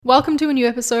Welcome to a new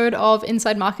episode of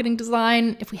Inside Marketing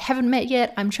Design. If we haven't met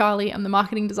yet, I'm Charlie. I'm the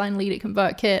marketing design lead at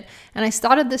ConvertKit, and I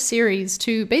started this series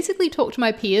to basically talk to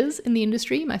my peers in the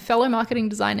industry, my fellow marketing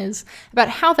designers, about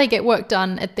how they get work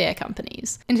done at their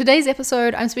companies. In today's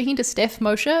episode, I'm speaking to Steph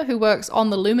Mosher, who works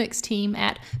on the Lumix team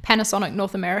at Panasonic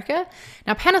North America.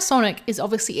 Now, Panasonic is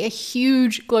obviously a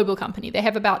huge global company. They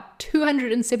have about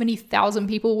 270,000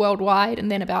 people worldwide,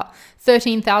 and then about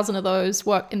 13,000 of those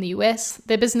work in the US.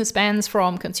 Their business spans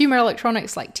from consumer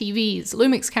electronics like TVs,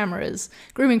 Lumix cameras,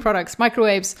 grooming products,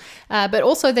 microwaves, but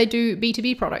also they do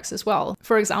B2B products as well.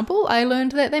 For example, I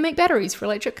learned that they make batteries for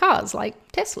electric cars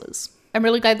like Teslas. I'm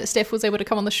really glad that Steph was able to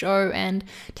come on the show and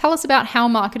tell us about how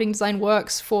marketing design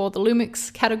works for the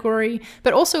Lumix category,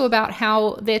 but also about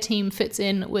how their team fits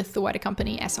in with the wider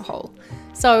company as a whole.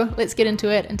 So let's get into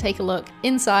it and take a look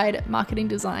inside marketing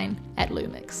design at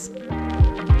Lumix.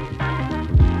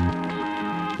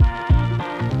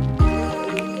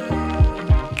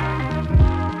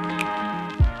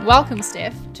 Welcome,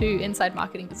 Steph, to Inside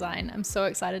Marketing Design. I'm so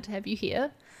excited to have you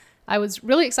here. I was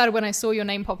really excited when I saw your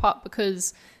name pop up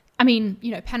because,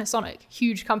 Panasonic,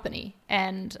 huge company,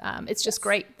 and it's just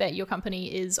great that your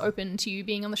company is open to you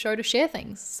being on the show to share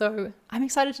things. So I'm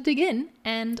excited to dig in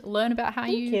and learn about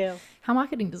how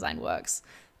marketing design works.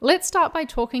 Let's start by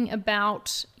talking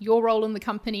about your role in the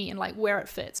company and where it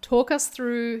fits. Talk us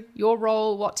through your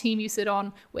role, what team you sit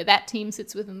on, where that team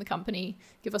sits within the company.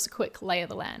 Give us a quick lay of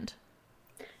the land.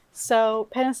 So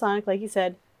Panasonic, like you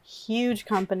said, huge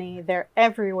company. They're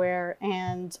everywhere.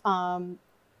 And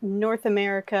North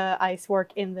America, I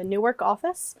work in the Newark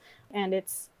office, and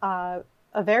it's a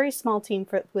very small team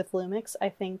with Lumix. I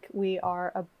think we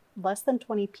are less than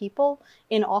 20 people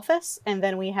in office. And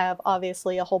then we have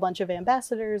obviously a whole bunch of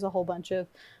ambassadors, a whole bunch of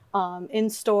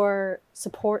in-store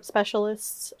support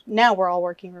specialists. Now we're all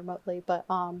working remotely, but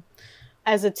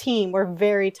as a team, we're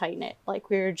very tight-knit.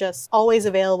 We're just always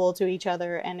available to each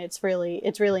other, and it's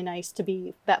really nice to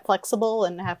be that flexible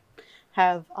and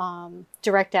have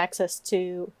direct access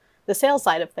to the sales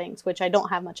side of things, which I don't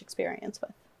have much experience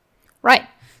with. Right.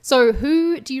 So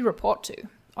who do you report to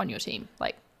on your team?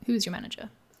 Who's your manager?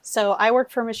 So I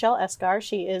work for Michelle Escar.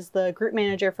 She is the group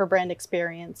manager for brand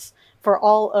experience for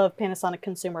all of Panasonic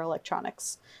Consumer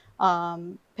Electronics.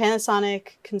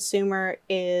 Panasonic Consumer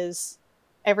is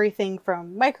everything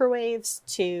from microwaves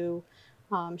to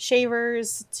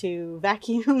shavers to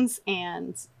vacuums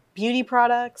and beauty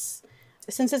products.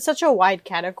 Since it's such a wide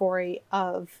category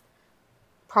of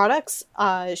products,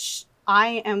 I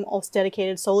am also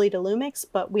dedicated solely to Lumix,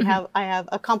 but I have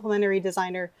a complementary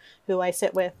designer who I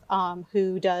sit with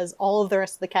who does all of the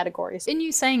rest of the categories. In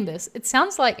you saying this, it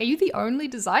sounds like, are you the only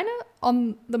designer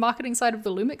on the marketing side of the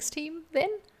Lumix team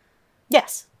then?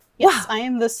 Yes. Yes, wow. I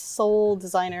am the sole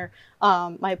designer.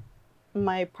 My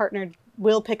partner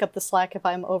will pick up the slack if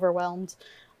I'm overwhelmed.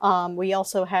 We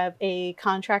also have a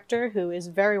contractor who is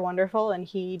very wonderful, and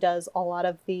he does a lot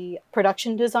of the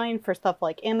production design for stuff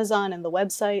like Amazon and the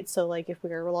website. So if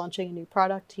we are launching a new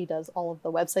product, he does all of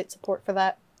the website support for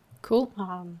that. Cool.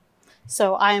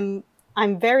 So I'm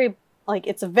very,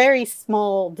 it's a very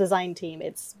small design team.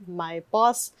 It's my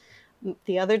boss,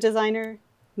 the other designer,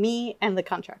 me, and the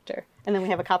contractor. And then we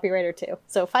have a copywriter too.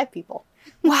 So 5 people.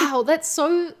 Wow, that's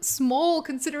so small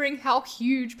considering how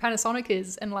huge Panasonic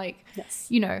is. And yes.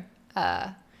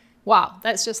 Wow,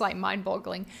 that's just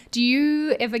mind-boggling. Do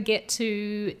you ever get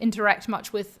to interact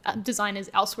much with designers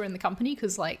elsewhere in the company?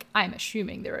 Because I'm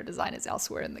assuming there are designers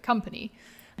elsewhere in the company.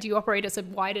 Do you operate as a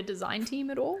wider design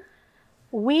team at all?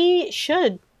 We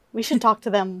should talk to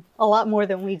them a lot more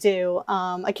than we do.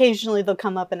 Occasionally they'll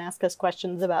come up and ask us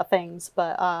questions about things,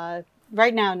 but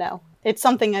right now, no. It's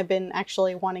something I've been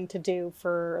actually wanting to do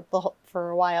for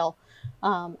a while.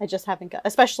 I just haven't got,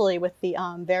 especially with the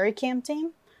VariCam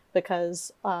team,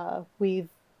 because we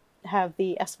have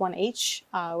the S1H,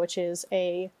 which is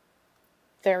a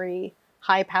very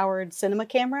high-powered cinema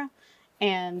camera,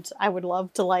 and I would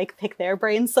love to pick their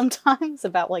brains sometimes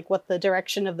about what the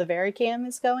direction of the VariCam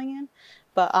is going in.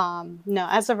 But no,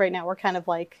 as of right now, we're kind of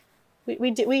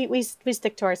we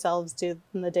stick to ourselves, do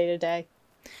in the day-to-day.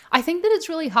 I think that it's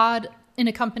really hard in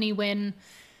a company when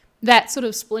that sort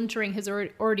of splintering has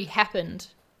already happened.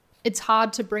 It's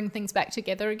hard to bring things back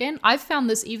together again. I've found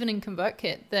this even in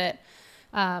ConvertKit that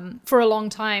for a long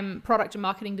time, product and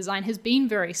marketing design has been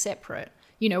very separate.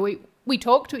 We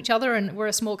talk to each other, and we're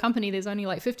a small company. There's only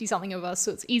 50-something of us,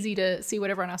 so it's easy to see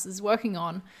what everyone else is working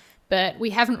on. But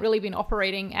we haven't really been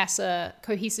operating as a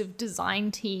cohesive design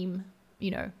team,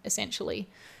 essentially.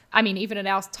 I mean, even at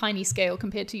our tiny scale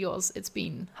compared to yours, it's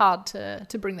been hard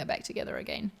to bring that back together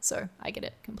again. So I get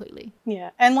it completely.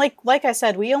 Yeah. And like I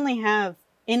said, we only have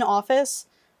in office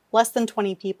less than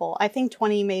 20 people. I think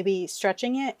 20 may be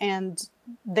stretching it, and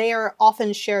they are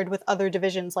often shared with other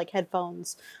divisions like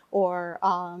headphones or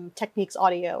Techniques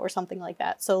Audio or something like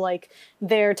that. So like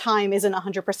their time isn't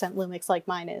 100% Lumix like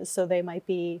mine is, so they might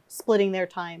be splitting their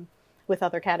time with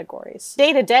other categories.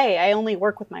 Day to day, I only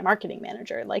work with my marketing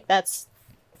manager. Like that's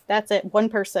it, one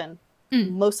person.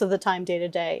 Most of the time, day to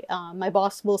day. My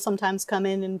boss will sometimes come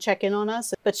in and check in on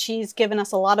us, but she's given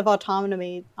us a lot of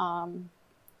autonomy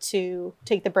to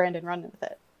take the brand and run with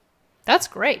it. That's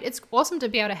great. It's awesome to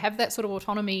be able to have that sort of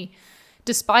autonomy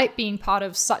despite being part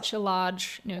of such a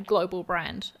large, global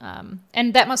brand.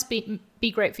 And that must be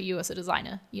great for you as a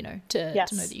designer, to know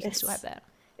that you can still have that.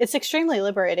 It's extremely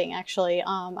liberating, actually.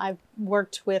 I've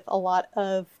worked with a lot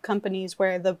of companies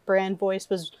where the brand voice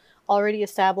was already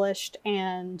established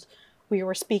and we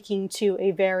were speaking to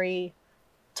a very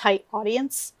tight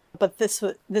audience. But this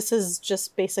is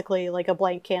just basically like a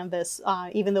blank canvas.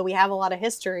 Even though we have a lot of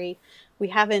history, we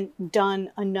haven't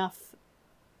done enough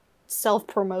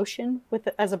self-promotion with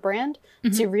it as a brand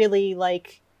to really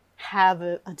like have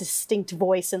a distinct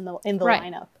voice in the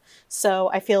lineup. So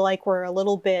I feel like we're a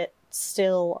little bit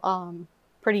still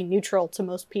pretty neutral to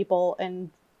most people, and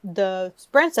the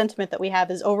brand sentiment that we have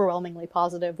is overwhelmingly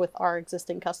positive with our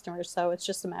existing customers. So it's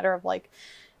just a matter of like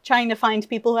trying to find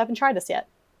people who haven't tried us yet.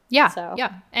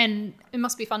 Yeah. And it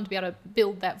must be fun to be able to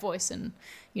build that voice and,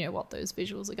 what those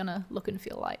visuals are going to look and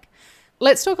feel like.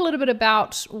 Let's talk a little bit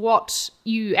about what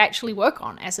you actually work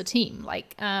on as a team.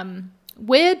 Like,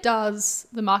 where does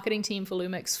the marketing team for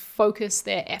Lumix focus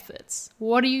their efforts?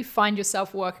 What do you find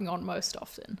yourself working on most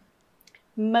often?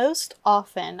 Most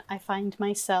often, I find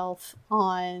myself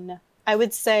on, I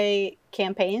would say,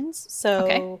 campaigns.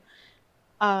 So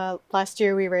last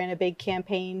year we ran a big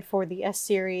campaign for the S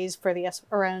series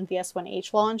around the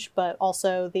S1H launch, but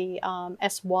also the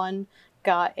S1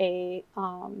 got a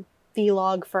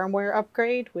V-Log firmware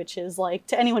upgrade, which is like,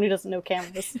 to anyone who doesn't know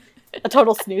cameras, a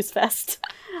total snooze fest.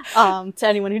 To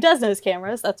anyone who does know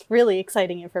cameras, that's really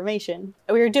exciting information.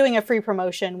 We were doing a free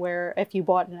promotion where if you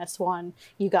bought an S1,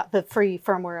 you got the free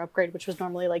firmware upgrade, which was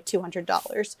normally like $200.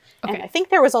 Okay. And I think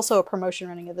there was also a promotion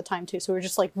running at the time too. So we were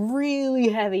just like really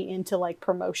heavy into like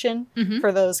promotion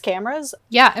for those cameras.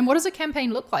 Yeah. And what does a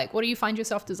campaign look like? What do you find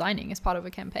yourself designing as part of a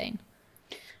campaign?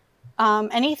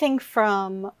 Anything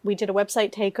from, we did a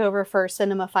website takeover for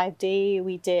Cinema 5D.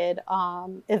 We did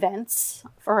events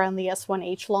around the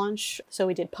S1H launch. So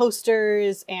we did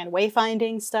posters and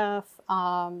wayfinding stuff,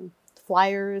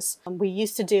 flyers. We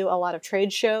used to do a lot of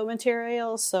trade show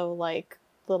material. So like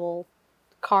little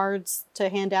cards to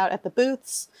hand out at the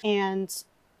booths and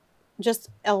just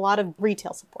a lot of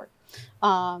retail support.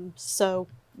 So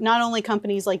not only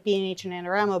companies like B&H and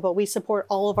Anorama, but we support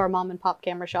all of our mom and pop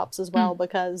camera shops as well,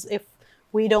 because if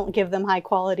we don't give them high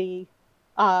quality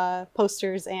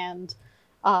posters and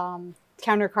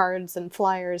counter cards and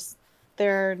flyers,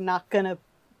 they're not going to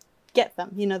get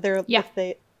them.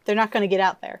 They're not going to get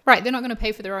out there. Right. They're not going to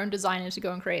pay for their own designer to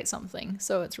go and create something.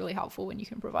 So it's really helpful when you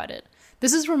can provide it.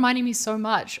 This is reminding me so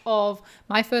much of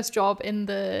my first job in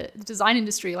the design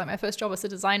industry. Like my first job as a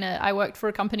designer, I worked for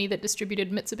a company that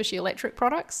distributed Mitsubishi Electric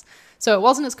products. So it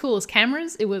wasn't as cool as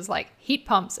cameras. It was like heat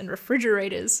pumps and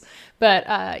refrigerators. But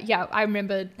I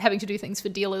remember having to do things for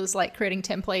dealers, like creating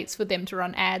templates for them to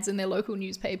run ads in their local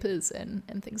newspapers and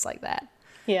things like that.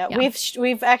 Yeah.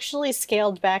 We've actually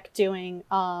scaled back doing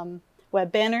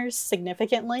web banners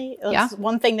significantly. It was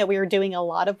one thing that we were doing a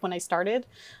lot of when I started.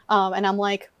 And I'm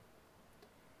like,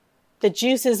 the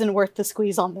juice isn't worth the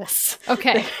squeeze on this.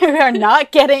 Okay. We are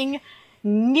not getting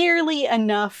nearly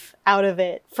enough out of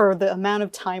it for the amount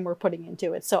of time we're putting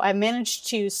into it. So I managed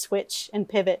to switch and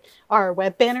pivot our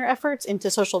web banner efforts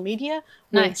into social media,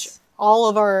 which all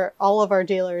of our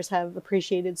dealers have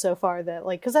appreciated so far, that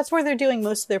like, because that's where they're doing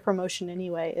most of their promotion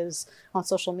anyway, is on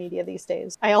social media these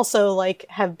days. I also like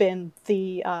have been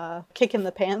the kick in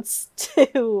the pants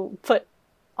to put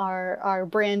our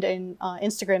brand in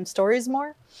Instagram stories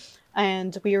more.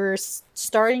 And we were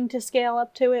starting to scale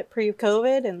up to it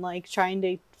pre-COVID and like trying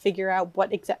to figure out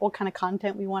what kind of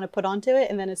content we want to put onto it.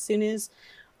 And then as soon as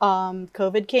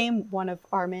COVID came, one of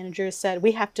our managers said,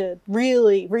 we have to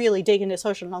really, really dig into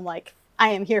social. And I'm like, I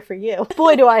am here for you.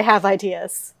 Boy, do I have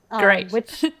ideas. Great.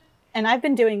 And I've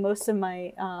been doing most of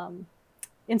my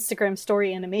Instagram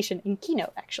story animation in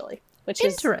Keynote, actually, which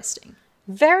is interesting.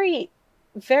 Very,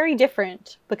 very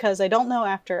different because I don't know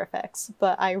After Effects,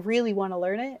 but I really want to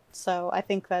learn it. So I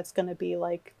think that's going to be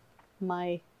like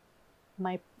my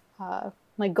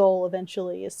goal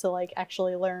eventually, is to like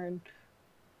actually learn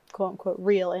quote unquote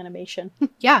real animation.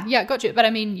 Yeah, got you. But I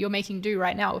mean, you're making do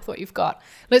right now with what you've got.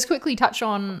 Let's quickly touch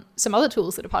on some other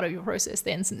tools that are part of your process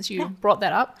then, since you brought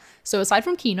that up. So aside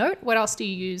from Keynote, what else do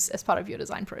you use as part of your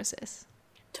design process?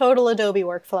 Total Adobe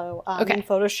workflow. Okay. In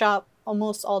Photoshop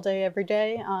almost all day, every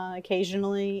day.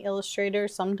 Occasionally Illustrator,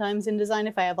 sometimes InDesign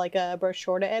if I have like a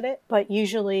brochure to edit. But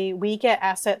usually we get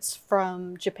assets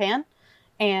from Japan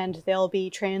and they'll be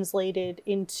translated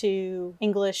into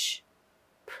English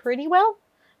pretty well.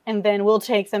 And then we'll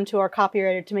take them to our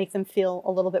copywriter to make them feel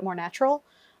a little bit more natural.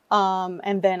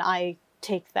 And then I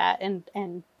take that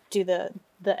and do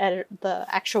the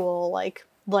actual like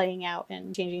laying out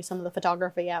and changing some of the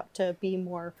photography out to be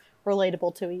more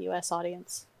relatable to a US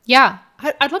audience. Yeah,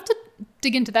 I'd love to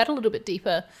dig into that a little bit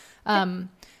deeper.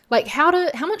 Like how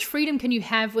much freedom can you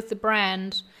have with the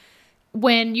brand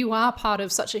when you are part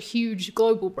of such a huge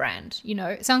global brand? You know,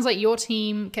 it sounds like your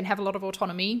team can have a lot of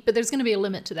autonomy, but there's going to be a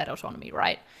limit to that autonomy,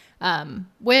 right?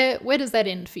 Where does that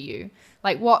end for you?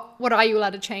 Like what are you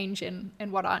allowed to change and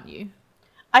what aren't you?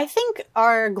 I think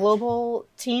our global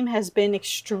team has been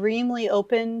extremely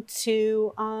open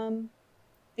to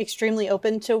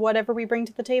whatever we bring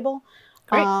to the table.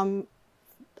 Great.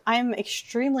 I'm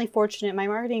extremely fortunate. My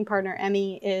marketing partner,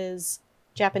 Emmy, is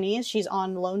Japanese. She's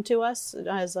on loan to us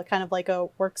as a kind of like a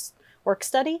work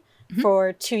study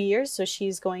for 2 years. So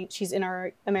she's in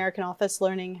our American office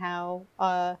learning how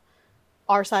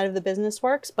our side of the business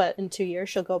works. But in 2 years,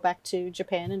 she'll go back to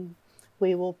Japan and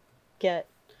we will get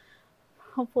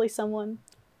hopefully someone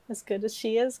as good as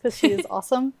she is, because she is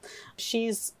awesome.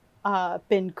 She's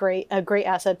been a great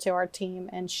asset to our team,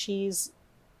 and she's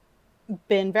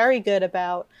been very good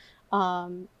about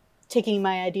taking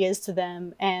my ideas to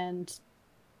them, and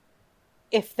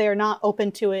if they're not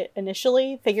open to it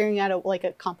initially, figuring out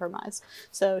a compromise.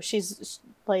 So she's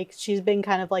been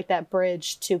kind of like that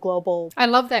bridge to global. I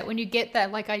love that when you get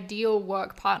that like ideal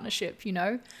work partnership, you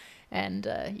know, and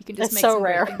you can just It's make so some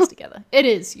rare. great things together. It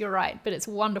is, you're right, but it's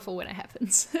wonderful when it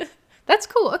happens. That's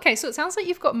cool. Okay, so it sounds like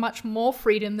you've got much more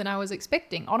freedom than I was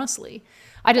expecting, honestly.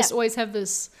 I just always have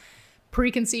this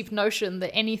preconceived notion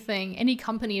that any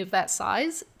company of that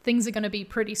size, things are going to be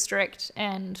pretty strict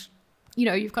and, you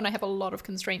know, you're going to have a lot of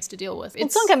constraints to deal with. Well,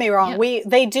 don't get me wrong. Yeah.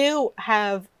 They do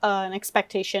have an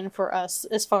expectation for us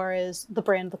as far as the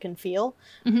brand look and feel.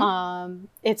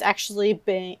 It's actually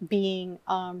being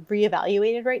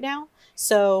reevaluated right now.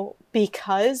 So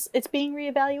because it's being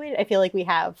reevaluated, I feel like we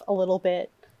have a little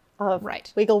bit of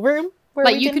wiggle room. Where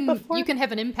like you can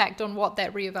have an impact on what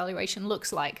that reevaluation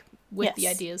looks like with the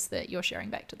ideas that you're sharing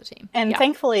back to the team. And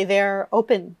thankfully they're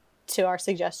open to our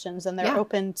suggestions, and they're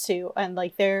open to, and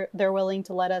like they're willing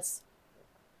to let us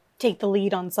take the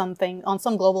lead on some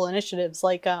global initiatives,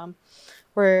 like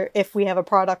where if we have a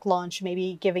product launch,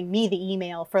 maybe giving me the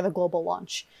email for the global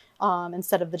launch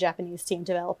instead of the Japanese team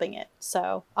developing it.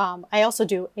 So I also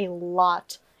do a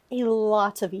lot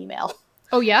of email.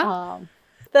 Oh yeah.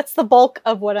 That's the bulk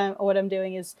of what I'm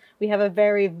doing. Is we have a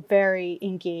very, very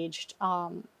engaged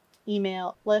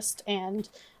email list, and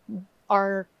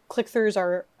our click-throughs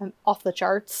are off the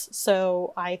charts.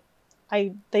 So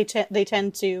they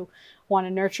tend to want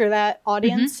to nurture that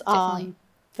audience.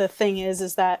 The thing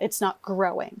is that it's not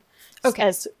growing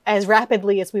as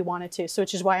rapidly as we want it to. So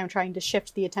which is why I'm trying to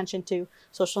shift the attention to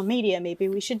social media. Maybe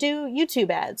we should do YouTube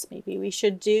ads. Maybe we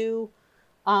should do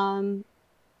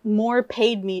more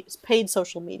paid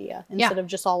social media instead of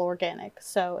just all organic.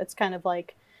 So it's kind of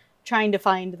like trying to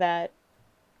find that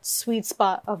sweet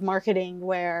spot of marketing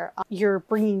where you're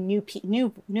bringing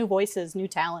new voices, new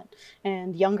talent,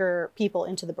 and younger people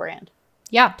into the brand.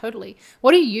 Yeah, totally.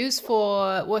 What do you use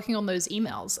for working on those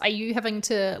emails? Are you having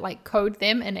to like code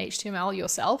them in HTML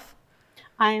yourself?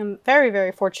 I am very,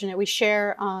 very fortunate. We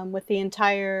share with the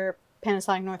entire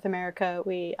Panasonic North America.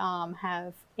 We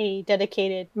have a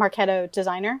dedicated Marketo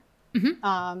designer.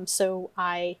 So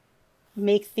I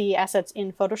make the assets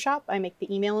in Photoshop. I make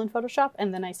the email in Photoshop,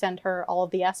 and then I send her all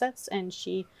of the assets, and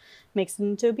she makes it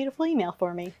into a beautiful email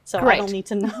for me. So I don't need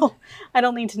to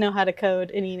know how to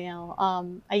code an email.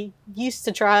 I used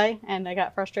to try, and I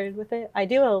got frustrated with it. I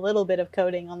do a little bit of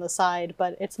coding on the side,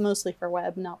 but it's mostly for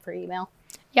web, not for email.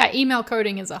 Yeah, email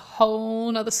coding is a whole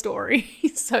nother story.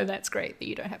 So that's great that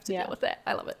you don't have to deal with that.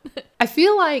 I love it. I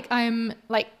feel like I'm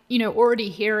already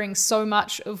hearing so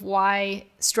much of why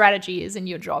strategy is in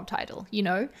your job title. You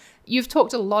know, you've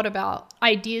talked a lot about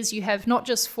ideas you have, not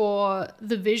just for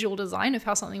the visual design of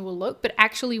how something will look, but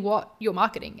actually what you're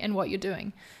marketing and what you're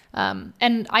doing.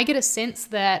 And I get a sense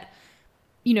that,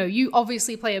 you know, you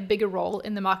obviously play a bigger role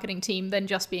in the marketing team than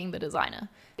just being the designer.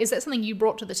 Is that something you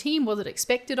brought to the team? Was it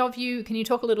expected of you? Can you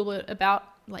talk a little bit about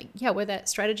where that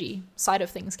strategy side of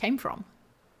things came from?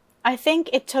 I think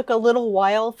it took a little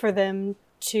while for them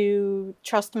to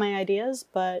trust my ideas,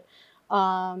 but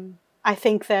I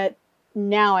think that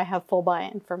now I have full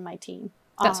buy-in from my team.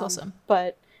 That's awesome.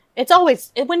 But it's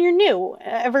always, when you're new,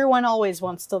 everyone always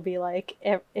wants to be like,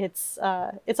 it's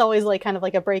always like kind of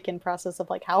like a break-in process of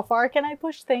like, how far can I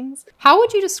push things? How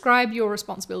would you describe your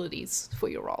responsibilities for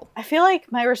your role? I feel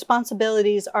like my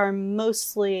responsibilities are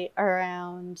mostly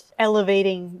around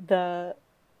elevating the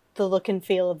look and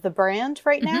feel of the brand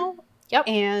right now. Yep.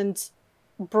 And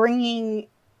bringing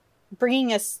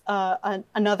us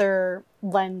another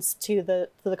lens to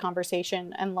the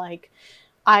conversation. And like,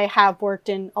 I have worked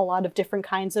in a lot of different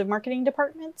kinds of marketing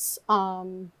departments.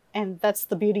 And that's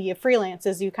the beauty of freelance,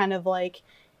 is you kind of like,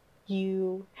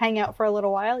 you hang out for a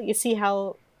little while, you see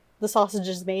how the sausage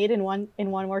is made in one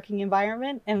working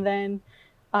environment, and then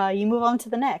you move on to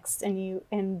the next, and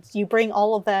you bring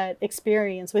all of that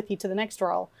experience with you to the next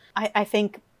role. I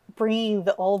think bringing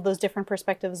all of those different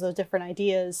perspectives, those different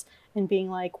ideas, and being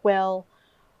like, well,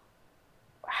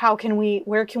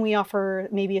 where can we offer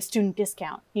maybe a student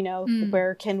discount? You know,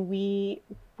 where can we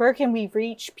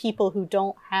reach people who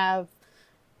don't have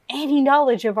any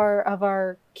knowledge of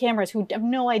our cameras, who have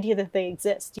no idea that they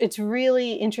exist? It's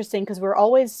really interesting because we're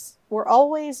always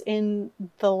in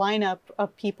the lineup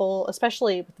of people,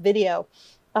 especially with video,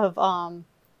 of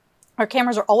our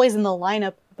cameras are always in the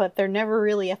lineup, but they're never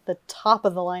really at the top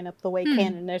of the lineup the way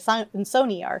Canon and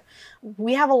Sony are.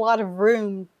 We have a lot of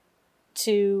room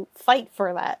to fight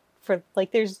for that. For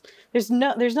like, there's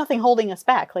nothing holding us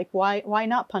back. Like, why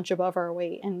not punch above our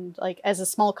weight? And like, as a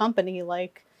small company,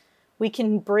 like, we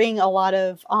can bring a lot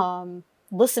of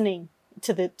listening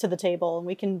to the table, and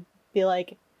we can be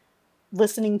like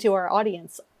listening to our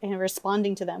audience and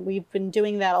responding to them. We've been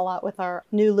doing that a lot with our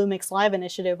new Lumix Live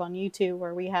initiative on YouTube,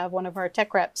 where we have one of our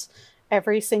tech reps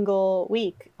every single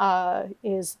week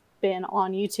is been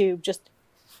on YouTube just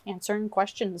answering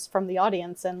questions from the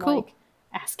audience and like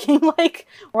asking like,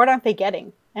 what aren't they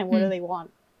getting and what do they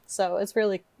want? So it's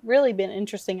really, really been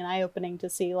interesting and eye-opening to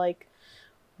see like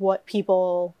what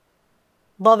people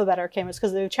love about our cameras,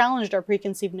 because they've challenged our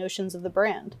preconceived notions of the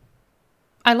brand.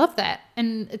 I love that.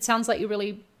 And it sounds like you're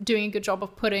really doing a good job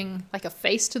of putting like a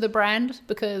face to the brand,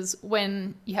 because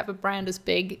when you have a brand as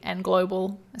big and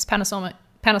global as Panasonic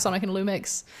and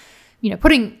Lumix, you know,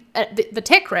 putting the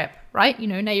tech rep, right? You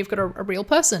know, now you've got a real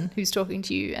person who's talking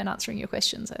to you and answering your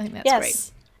questions. I think that's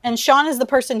great. And Sean is the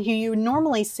person who you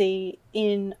normally see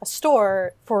in a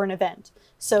store for an event.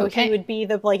 So he would be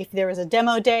if there was a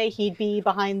demo day, he'd be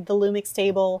behind the Lumix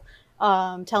table,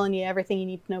 telling you everything you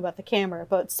need to know about the camera.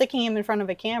 But sticking him in front of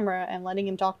a camera and letting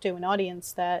him talk to an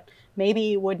audience that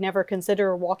maybe would never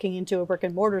consider walking into a brick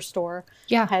and mortar store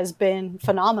has been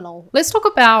phenomenal. Let's talk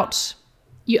about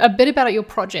a bit about your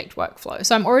project workflow.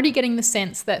 So I'm already getting the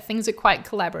sense that things are quite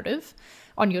collaborative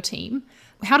on your team.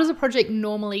 How does a project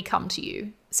normally come to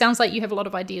you? Sounds like you have a lot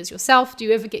of ideas yourself. Do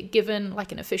you ever get given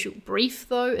like an official brief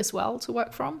though as well to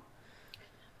work from?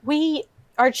 We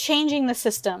are changing the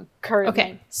system currently.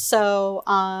 Okay. So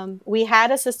we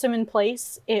had a system in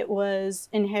place. It was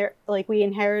we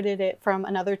inherited it from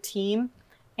another team,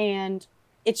 and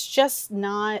it's just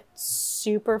not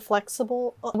super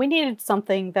flexible. We needed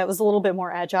something that was a little bit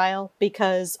more agile,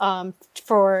 because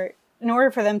in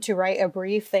order for them to write a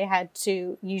brief, they had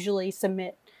to usually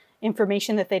submit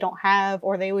information that they don't have,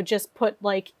 or they would just put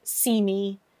like "see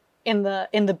me" in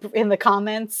the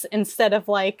comments instead of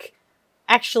like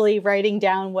actually writing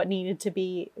down what needed to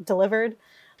be delivered.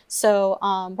 So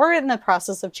we're in the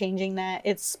process of changing that.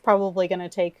 It's probably going to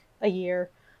take a year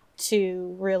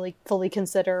to really fully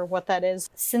consider what that is.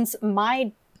 Since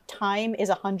my time is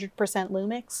 100%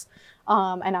 Lumix,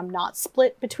 and I'm not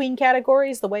split between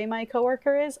categories the way my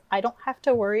coworker is, I don't have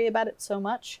to worry about it so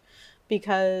much,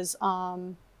 because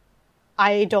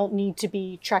I don't need to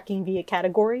be tracking via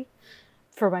category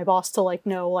for my boss to like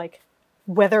know like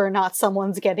whether or not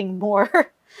someone's getting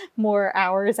more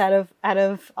hours out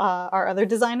of our other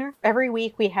designer. Every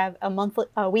week we have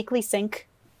a weekly sync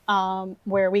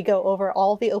where we go over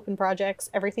all the open projects,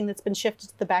 everything that's been shifted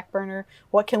to the back burner,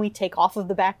 what can we take off of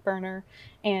the back burner,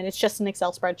 and it's just an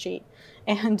Excel spreadsheet.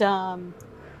 And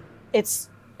it's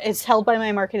held by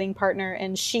my marketing partner,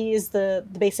 and she is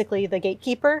basically the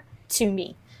gatekeeper to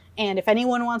me. And if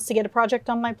anyone wants to get a project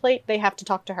on my plate, they have to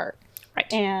talk to her.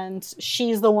 Right. And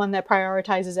she's the one that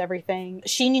prioritizes everything.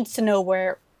 She needs to know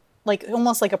where, like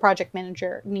almost like a project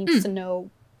manager needs to know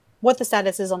what the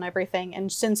status is on everything.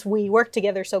 And since we work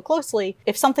together so closely,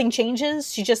 if something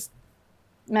changes, she just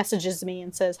messages me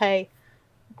and says, hey,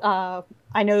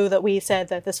 I know that we said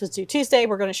that this was due Tuesday.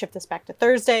 We're going to shift this back to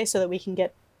Thursday so that we can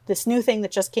get this new thing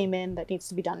that just came in that needs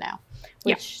to be done now,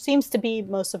 which seems to be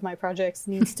most of my projects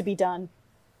needs to be done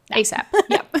now. ASAP.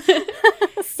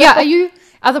 Yeah.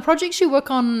 Are the projects you work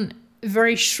on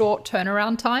very short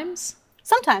turnaround times?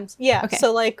 Sometimes, yeah. Okay.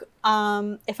 So like,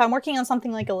 if I'm working on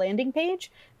something like a landing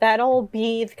page, that'll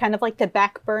be kind of like the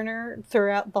back burner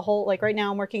throughout the whole, like right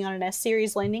now I'm working on an S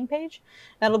series landing page.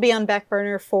 That'll be on back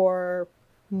burner for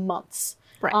months.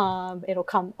 Right. It'll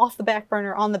come off the back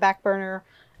burner, on the back burner.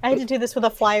 I had to do this with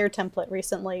a flyer template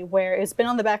recently where it's been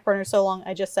on the back burner so long,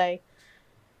 I just say,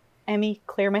 Emmy,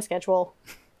 clear my schedule.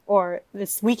 Or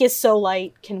this week is so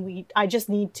light, I just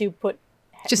need to put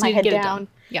my head down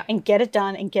and get it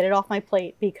done and get it off my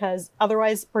plate, because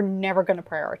otherwise we're never going to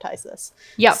prioritize this.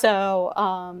 Yeah.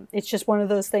 So it's just one of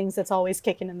those things that's always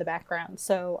kicking in the background.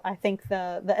 So I think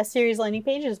the S-Series landing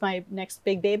page is my next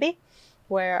big baby,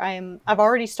 where I've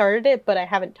already started it, but I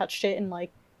haven't touched it in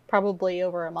like probably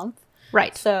over a month.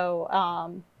 Right.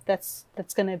 So that's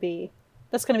going to be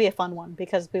a fun one,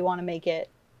 because we want to make it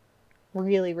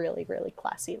really, really, really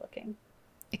classy looking.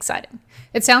 Exciting.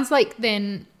 It sounds like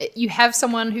then you have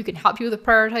someone who can help you with the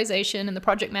prioritization and the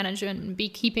project management and be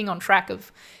keeping on track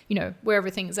of, where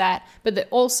everything's at, but that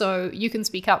also you can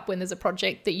speak up when there's a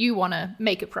project that you want to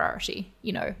make a priority,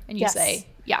 and you say,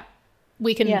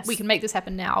 we can make this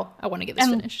happen now. I want to get this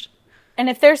finished. And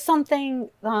if there's something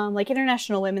like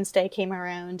International Women's Day came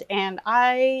around, and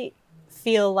I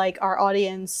feel like our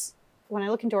audience, when I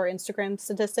look into our Instagram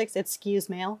statistics, it skews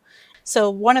male.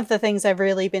 So one of the things I've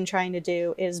really been trying to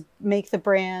do is make the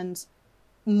brand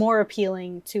more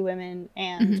appealing to women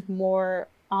and more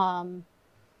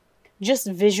just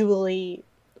visually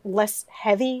less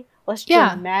heavy, less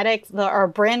dramatic. Our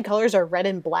brand colors are red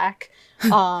and black,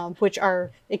 which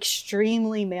are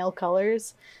extremely male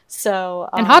colors. So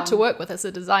and hard to work with as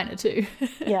a designer too.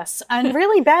 Yes, and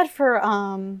really bad for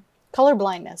color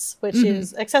blindness, which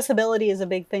is accessibility is a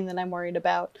big thing that I'm worried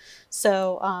about.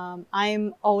 So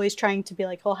I'm always trying to be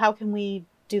like, well, how can we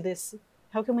do this?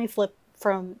 How can we flip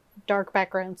from dark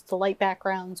backgrounds to light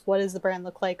backgrounds? What does the brand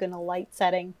look like in a light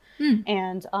setting?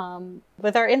 And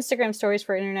with our Instagram stories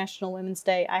for International Women's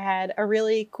Day, I had a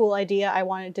really cool idea I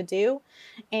wanted to do.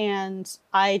 And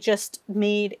I just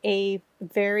made a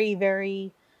very,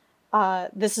 very,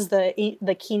 this is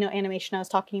the keynote animation I was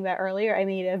talking about earlier. I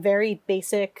made a very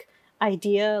basic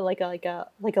idea, like a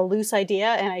loose idea,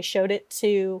 and I showed it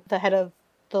to the head of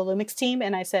the Lumix team,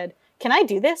 and I said, "Can I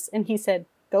do this?" And he said,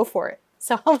 "Go for it."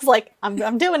 So I was like,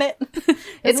 "I'm doing it.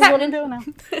 This is what I'm doing now."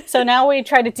 So now we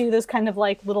try to do this kind of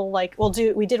like little like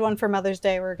we did one for Mother's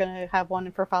Day. We're gonna have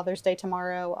one for Father's Day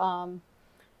tomorrow.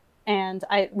 And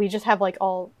we just have like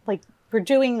all like we're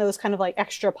doing those kind of like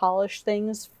extra polished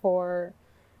things for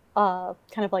kind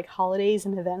of like holidays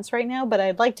and events right now, but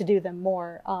I'd like to do them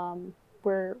more.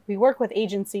 We work with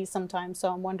agencies sometimes,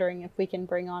 so I'm wondering if we can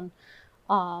bring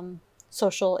on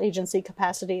social agency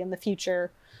capacity in the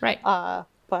future. Right.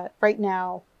 But right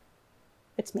now,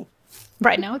 it's me.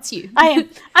 Right now, it's you. I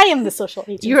am the social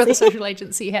agency. You're the social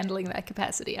agency handling that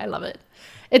capacity. I love it.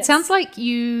 It sounds like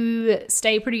you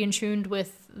stay pretty in tune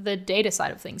with the data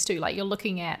side of things too. Like you're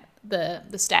looking at the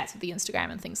stats of the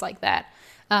Instagram and things like that.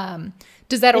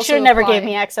 Does that also should have never gave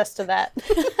me access to that.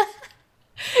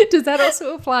 Does that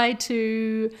also apply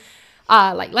to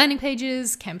like landing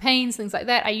pages, campaigns, things like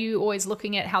that? Are you always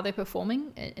looking at how they're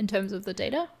performing in terms of the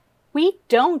data? We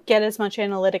don't get as much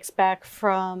analytics back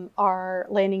from our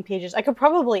landing pages. I could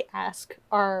probably ask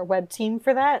our web team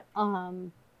for that.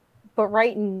 But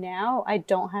right now, I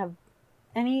don't have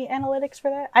any analytics for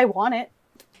that. I want it.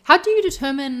 How do you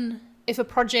determine if a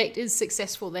project is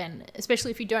successful then,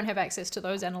 especially if you don't have access to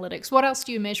those analytics? What else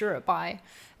do you measure it by?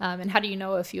 And how do you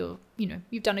know if you've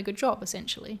done a good job,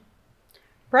 essentially?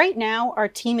 Right now, our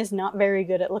team is not very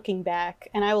good at looking back.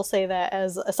 And I will say that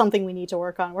as something we need to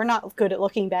work on. We're not good at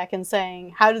looking back and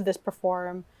saying, how did this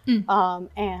perform?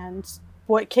 And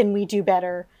what can we do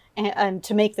better and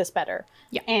to make this better?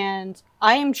 Yeah. And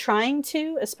I am trying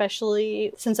to,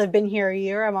 especially since I've been here a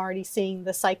year, I'm already seeing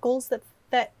the cycles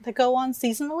that go on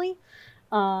seasonally.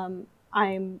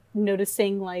 I'm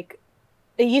noticing like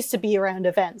it used to be around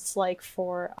events, like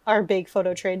for our big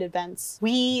photo trade events.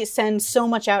 We send so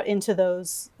much out into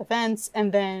those events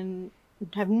and then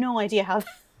have no idea how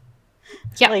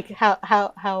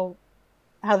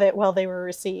they were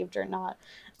received or not.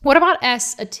 What about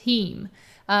as a team?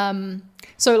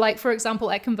 So like, for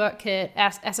example, at ConvertKit,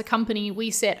 as a company,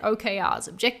 we set OKRs,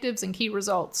 objectives and key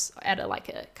results at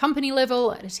a company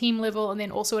level, at a team level, and then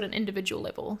also at an individual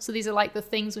level. So these are like the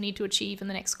things we need to achieve in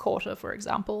the next quarter, for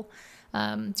example.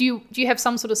 Do you have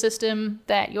some sort of system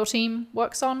that your team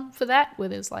works on for that, where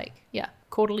there's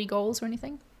quarterly goals or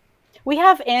anything? We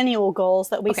have annual goals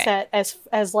that we Okay. set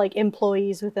as like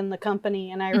employees within the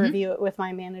company, and I review it with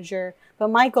my manager. But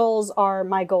my goals are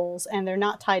my goals, and they're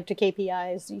not tied to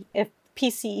KPIs. If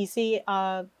PCEC,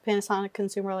 Panasonic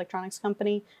Consumer Electronics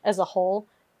Company, as a whole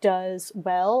does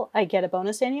well, I get a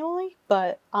bonus annually.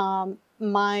 But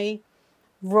my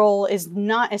role is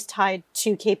not as tied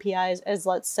to KPIs as,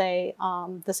 let's say,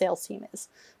 the sales team is.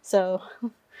 So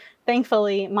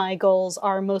thankfully, my goals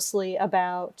are mostly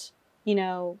about,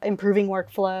 improving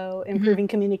workflow, improving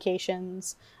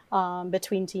communications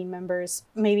between team members,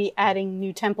 maybe adding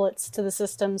new templates to the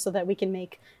system so that we can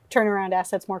make turnaround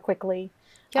assets more quickly,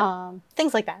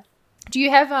 things like that. Do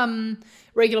you have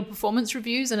regular performance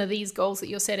reviews, and are these goals that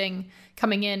you're setting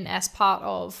coming in as part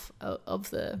of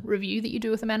the review that you do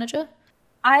with the manager?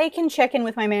 I can check in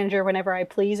with my manager whenever I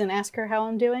please and ask her how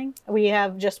I'm doing. We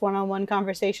have just one-on-one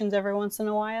conversations every once in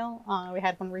a while. We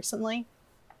had one recently.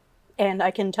 And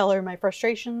I can tell her my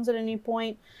frustrations at any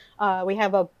point. We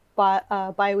have a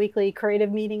bi-weekly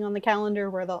creative meeting on the calendar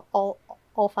where all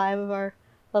 5 of our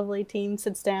lovely team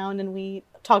sits down and we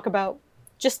talk about,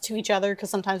 just to each other, because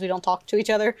sometimes we don't talk to each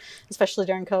other, especially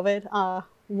during COVID,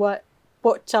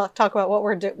 talk about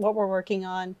what we're working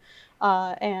on,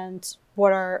 and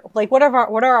what are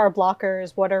our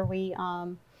blockers, what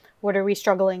are we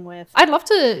struggling with. I'd love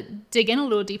to dig in a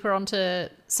little deeper onto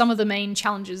some of the main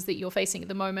challenges that you're facing at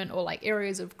the moment, or like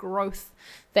areas of growth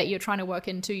that you're trying to work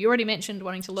into. You already mentioned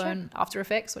wanting to learn After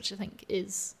Effects, which I think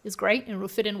is great and will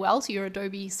fit in well to your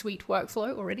Adobe Suite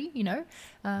workflow already.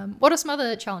 What are some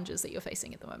other challenges that you're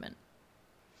facing at the moment?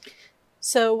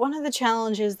 So one of the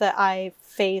challenges that I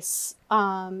face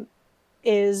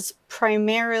is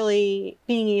primarily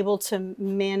being able to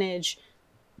manage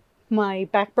my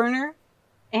back burner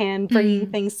and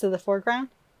bringing things to the foreground.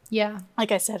 Yeah.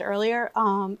 Like I said earlier.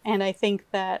 And I think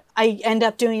that I end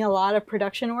up doing a lot of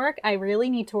production work. I really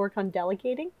need to work on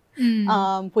delegating.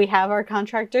 We have our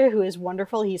contractor who is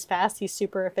wonderful. He's fast. He's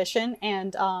super efficient.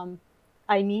 And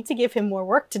I need to give him more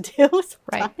work to do sometimes.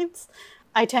 Right.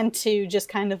 I tend to just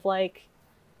kind of like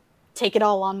take it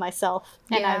all on myself.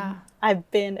 And I've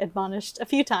been admonished a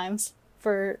few times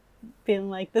for being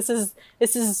like, this is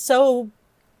so,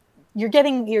 you're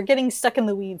getting stuck in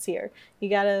the weeds here. You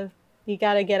gotta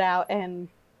get out and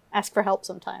ask for help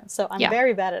sometimes. So I'm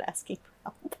very bad at asking for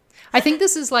help. I think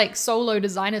this is like solo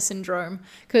designer syndrome,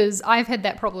 because I've had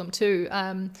that problem too.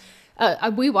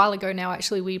 A wee while ago now,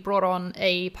 actually, we brought on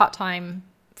a part-time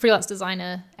freelance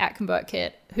designer at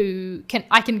ConvertKit who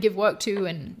I can give work to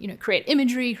and create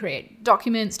imagery, create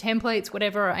documents, templates,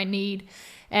 whatever I need.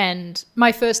 And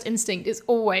my first instinct is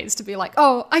always to be like,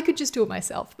 oh, I could just do it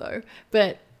myself though.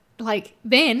 But like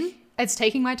then it's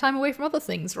taking my time away from other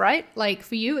things, right? Like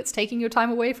for you, it's taking your time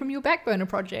away from your back burner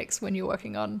projects when you're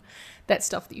working on that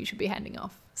stuff that you should be handing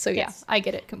off. So yes. I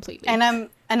get it completely. And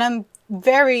I'm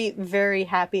very, very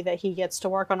happy that he gets to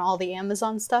work on all the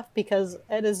Amazon stuff, because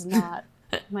it is not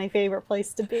my favorite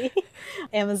place to be.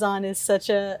 Amazon is such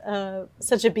a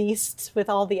beast with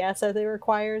all the assets it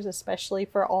requires, especially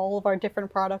for all of our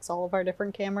different products, all of our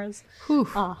different cameras.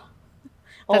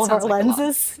 All of our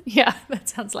lenses. Yeah, that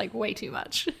sounds like way too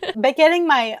much. But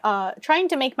trying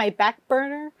to make my back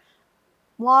burner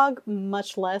log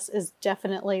much less is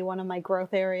definitely one of my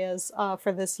growth areas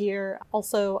for this year.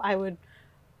 Also, I would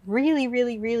really,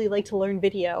 really, really like to learn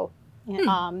video.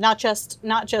 Not just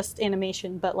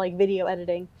animation, but like video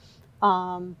editing.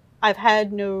 I've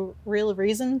had no real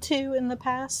reason to in the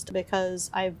past, because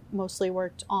I've mostly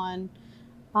worked on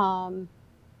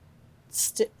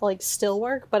still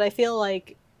work, but I feel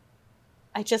like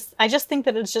I just think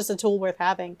that it's just a tool worth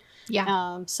having.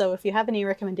 Yeah. So if you have any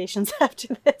recommendations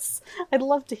after this, I'd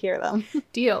love to hear them.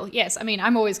 Deal. Yes. I mean,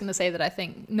 I'm always going to say that I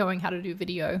think knowing how to do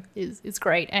video is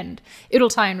great, and it'll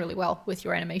tie in really well with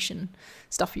your animation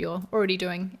stuff you're already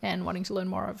doing and wanting to learn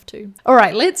more of too. All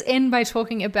right, let's end by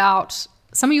talking about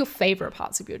some of your favorite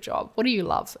parts of your job. What do you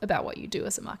love about what you do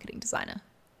as a marketing designer?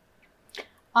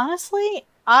 Honestly,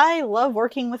 I love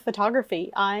working with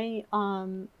photography. I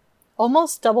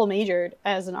almost double majored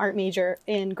as an art major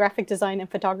in graphic design and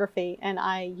photography, and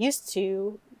I used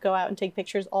to go out and take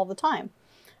pictures all the time.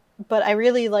 But I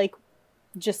really like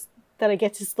just that I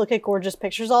get to look at gorgeous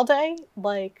pictures all day.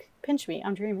 Like, pinch me,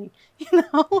 I'm dreaming.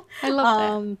 I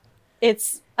love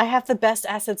that. I have the best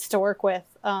assets to work with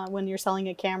when you're selling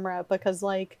a camera, because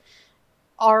like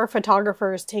our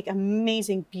photographers take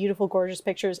amazing, beautiful, gorgeous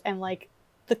pictures, and like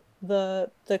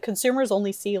the consumers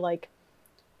only see like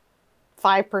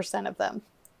 5% of them.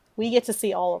 We get to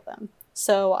see all of them.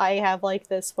 So I have like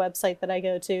this website that I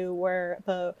go to where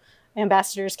the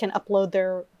ambassadors can upload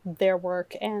their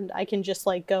work, and I can just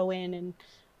like go in and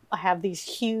I have these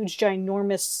huge,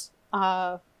 ginormous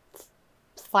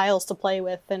files to play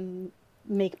with and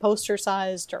make poster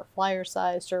sized or flyer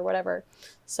sized or whatever.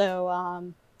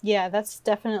 So yeah, that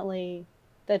definitely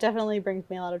brings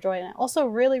me a lot of joy. And I also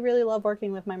really, really love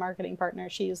working with my marketing partner.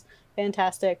 She's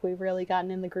fantastic. We've really gotten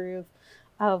in the groove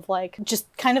of like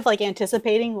just kind of like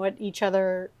anticipating what each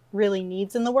other really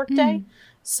needs in the workday.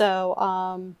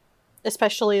 So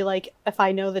especially like if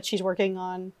I know that she's working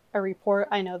on a report,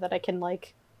 I know that I can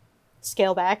like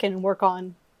scale back and work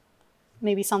on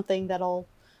maybe something that'll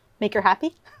make her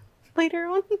happy later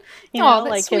on. You know,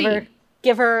 like sweet.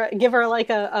 give her like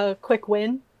a quick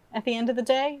win at the end of the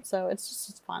day. So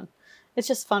it's fun. It's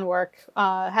just fun work.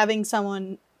 Having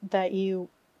someone that you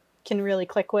can really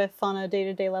click with on a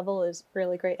day-to-day level is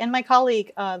really great. And my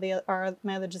colleague, my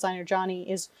other designer,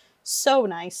 Johnny, is so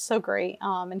nice, so great.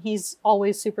 And he's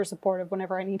always super supportive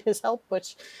whenever I need his help,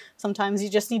 which sometimes you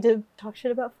just need to talk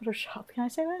shit about Photoshop. Can I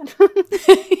say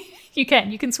that?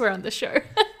 You can swear on this show.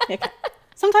 Okay.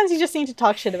 Sometimes you just need to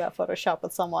talk shit about Photoshop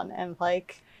with someone and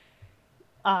like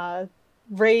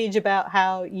rage about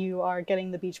how you are getting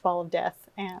the beach ball of death.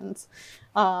 And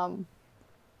no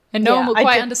one will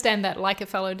quite understand that, like a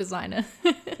fellow designer.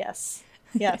 Yes.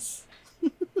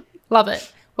 Love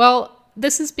it. Well,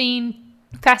 this has been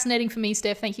fascinating for me,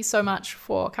 Steph. Thank you so much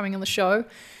for coming on the show.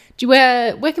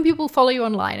 Where can people follow you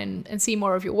online and see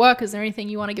more of your work? Is there anything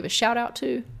you want to give a shout out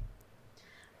to?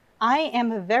 I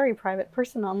am a very private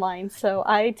person online, so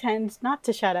I tend not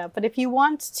to shout out. But if you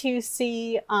want to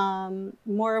see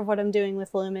more of what I'm doing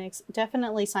with Lumix,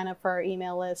 definitely sign up for our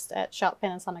email list at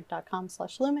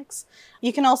shoppanasonic.com/Lumix.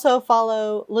 You can also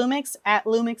follow Lumix at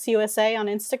LumixUSA on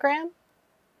Instagram.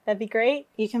 That'd be great.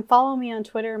 You can follow me on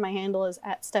Twitter. My handle is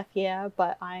 @StephYeah,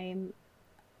 but I'm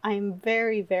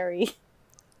very, very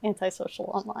antisocial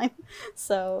online.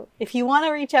 So if you want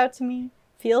to reach out to me,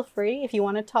 feel free. If you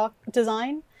want to talk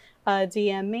design,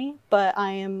 DM me, but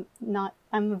I'm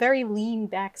a very lean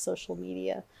back social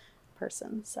media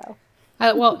person. So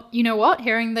well, you know what,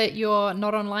 hearing that you're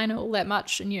not online all that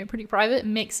much and you're pretty private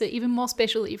makes it even more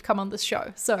special that you've come on this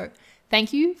show. So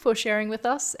thank you for sharing with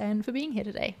us and for being here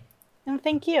today. And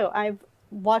thank you. I've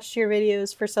watched your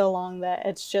videos for so long that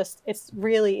it's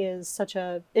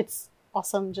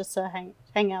awesome just to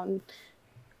hang out and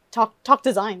talk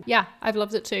design. Yeah, I've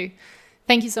loved it too.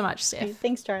 Thank you so much, Steph.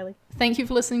 Thanks, Charlie. Thank you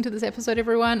for listening to this episode,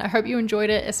 everyone. I hope you enjoyed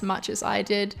it as much as I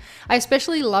did. I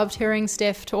especially loved hearing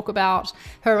Steph talk about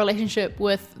her relationship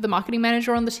with the marketing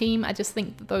manager on the team. I just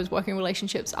think that those working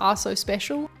relationships are so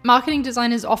special. Marketing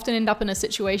designers often end up in a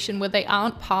situation where they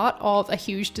aren't part of a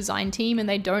huge design team and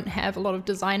they don't have a lot of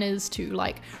designers to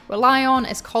like rely on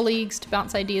as colleagues to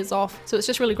bounce ideas off. So it's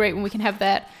just really great when we can have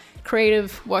that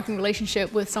creative working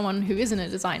relationship with someone who isn't a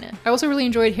designer. I also really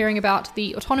enjoyed hearing about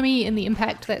the autonomy and the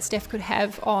impact that Steph could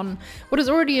have on what is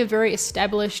already a very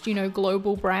established,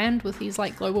 global brand with these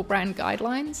like global brand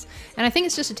guidelines. And I think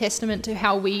it's just a testament to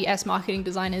how we as marketing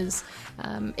designers,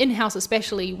 in-house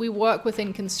especially, we work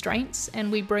within constraints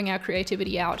and we bring our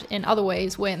creativity out in other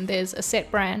ways when there's a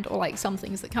set brand or like some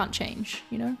things that can't change,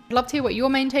 I'd love to hear what your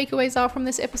main takeaways are from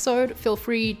this episode. Feel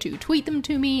free to tweet them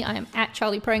to me. I am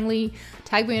 @CharliePrangley.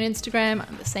 Tag me on Instagram.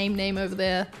 I'm the same name over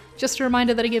there. Just a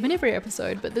reminder that I give in every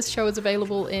episode, but this show is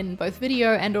available in both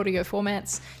video and audio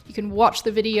formats. You can watch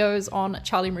the videos on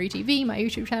Charlie Marie TV, my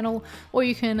YouTube channel, or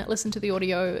you can listen to the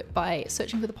audio by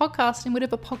searching for the podcast in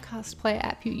whatever podcast player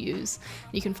app you use.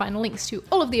 You can find links to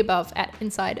all of the above at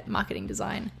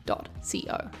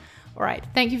insidemarketingdesign.co. All right,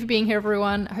 thank you for being here,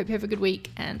 everyone. I hope you have a good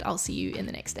week, and I'll see you in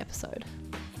the next episode.